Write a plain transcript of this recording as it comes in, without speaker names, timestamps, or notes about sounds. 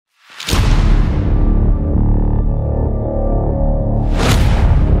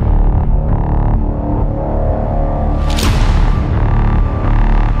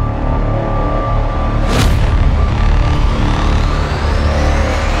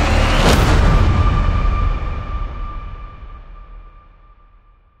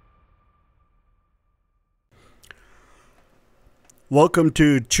Welcome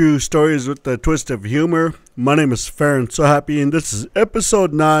to True Stories with a Twist of Humor. My name is Farron So Happy, and this is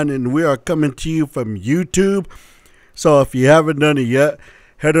episode 9, and we are coming to you from YouTube. So if you haven't done it yet,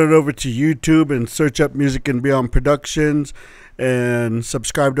 head on over to YouTube and search up Music and Beyond Productions and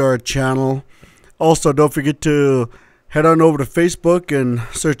subscribe to our channel. Also, don't forget to head on over to Facebook and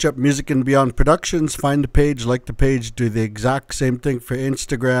search up Music and Beyond Productions. Find the page, like the page, do the exact same thing for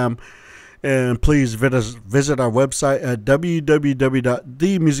Instagram. And please visit our website at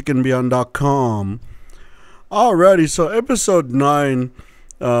www.themusicandbeyond.com. Alrighty, so episode 9,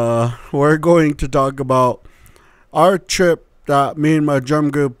 we're going to talk about our trip that me and my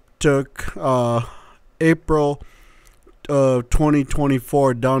drum group took April of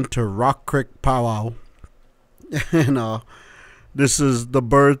 2024 down to Rock Creek Powwow. And this is the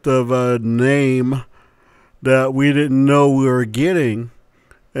birth of a name that we didn't know we were getting.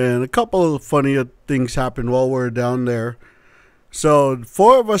 And a couple of funny things happened while we were down there. So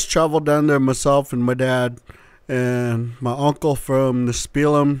 4 of us traveled down there, myself and my dad and my uncle from the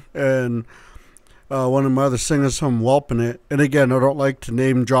Spelum and one of my other singers from Welpinit. And again, I don't like to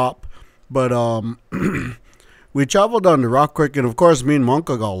name drop, but we traveled down to Rock Creek, and of course me and my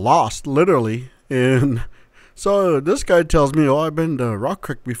uncle got lost, literally. And so this guy tells me, oh, I've been to Rock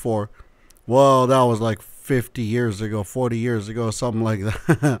Creek before. Well, that was like 50 years ago, 40 years ago, something like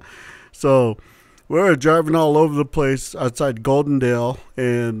that. So we were driving all over the place outside Goldendale,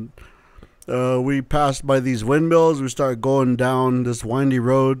 and we passed by these windmills. We started going down this windy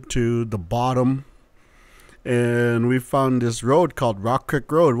road to the bottom, and we found this road called Rock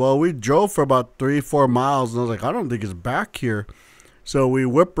Creek Road. Well, we drove for about 3-4 miles, and I was like, I don't think it's back here. So we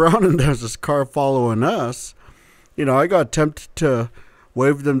whip around, and there's this car following us. You know, I got tempted to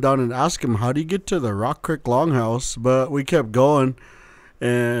wave them down and ask them, how do you get to the Rock Creek Longhouse? But we kept going,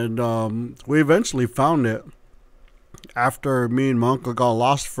 and we eventually found it after me and my uncle got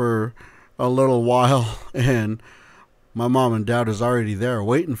lost for a little while, and my mom and dad was already there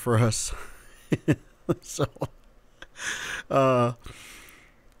waiting for us. So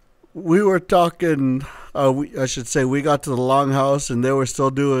we were talking, I should say we got to the Longhouse, and they were still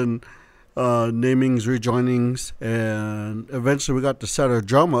doing namings, rejoinings, and eventually we got to set our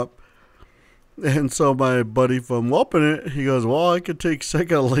drum up. And so my buddy from Welpinit, he goes, well, I could take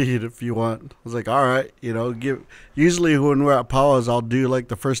second lead if you want. I was like, all right, you know, usually when we're at powwows, I'll do like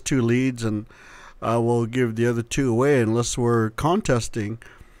the first 2 leads, and I will give the other 2 away unless we're contesting.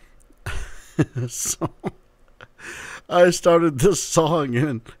 So I started this song,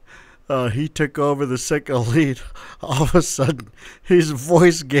 and he took over the second lead. All of a sudden, his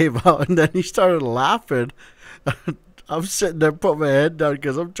voice gave out, and then he started laughing. I'm sitting there putting my head down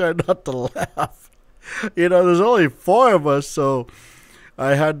because I'm trying not to laugh. You know, there's only 4 of us, so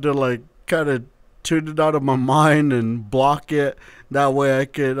I had to like kind of tune it out of my mind and block it. That way I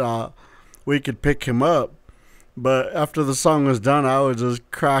could, we could pick him up. But after the song was done, I was just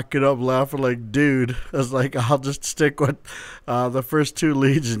cracking up laughing like, dude. I was like, I'll just stick with the first 2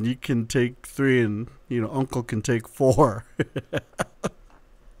 leads, and you can take 3, and, you know, Uncle can take 4.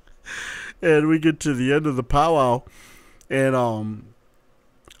 And we get to the end of the powwow, and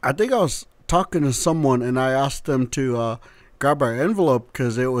I think I was talking to someone, and I asked them to grab our envelope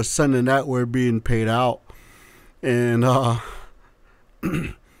because it was sending that we're being paid out. And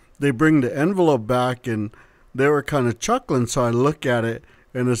they bring the envelope back, and they were kind of chuckling, so I look at it,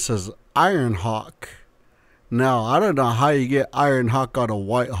 and it says Iron Hawk. Now, I don't know how you get Iron Hawk out of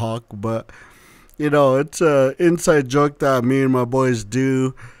White Hawk, but, you know, it's an inside joke that me and my boys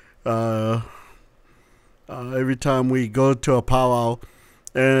do every time we go to a powwow.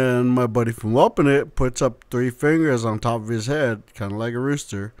 And my buddy from Welpinit puts up 3 fingers on top of his head, kind of like a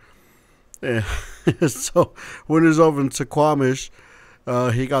rooster. And so when he was over in Suquamish,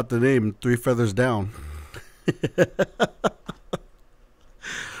 he got the name 3 Feathers Down.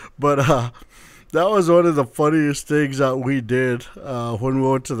 But that was one of the funniest things that we did when we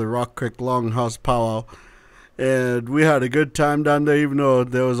went to the Rock Creek Longhouse powwow, and we had a good time down there. Even though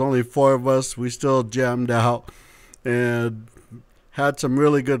there was only 4 of us, we still jammed out and had some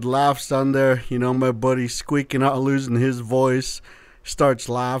really good laughs down there. You know, my buddy squeaking out, losing his voice, starts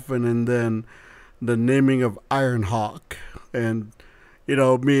laughing, and then the naming of Iron Hawk. And you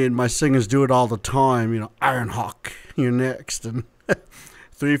know, me and my singers do it all the time. You know, Iron Hawk, you're next, and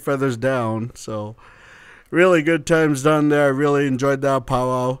 3 Feathers Down. So, really good times down there. I really enjoyed that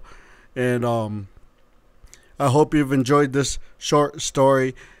powwow, and I hope you've enjoyed this short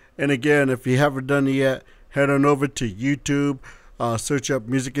story. And again, if you haven't done it yet, head on over to YouTube, search up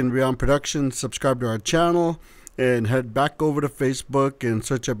Music and Beyond Productions, subscribe to our channel, and head back over to Facebook and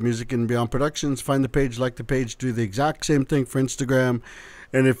search up Music and Beyond Productions. Find the page, like the page, do the exact same thing for Instagram.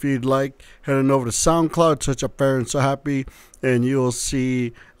 And if you'd like, head on over to SoundCloud, search up Fair and So Happy, and you'll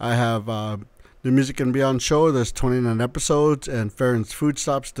see I have the Music and Beyond show. There's 29 episodes, and Farron's Food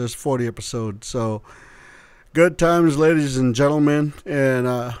Stops, there's 40 episodes. So good times, ladies and gentlemen.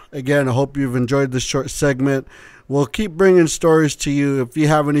 And again, I hope you've enjoyed this short segment. We'll keep bringing stories to you. If you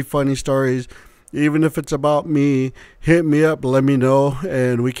have any funny stories, even if it's about me, hit me up, let me know,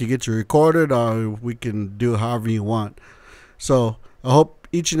 and we can get you recorded, or we can do however you want. So I hope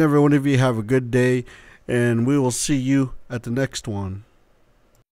each and every one of you have a good day, and we will see you at the next one.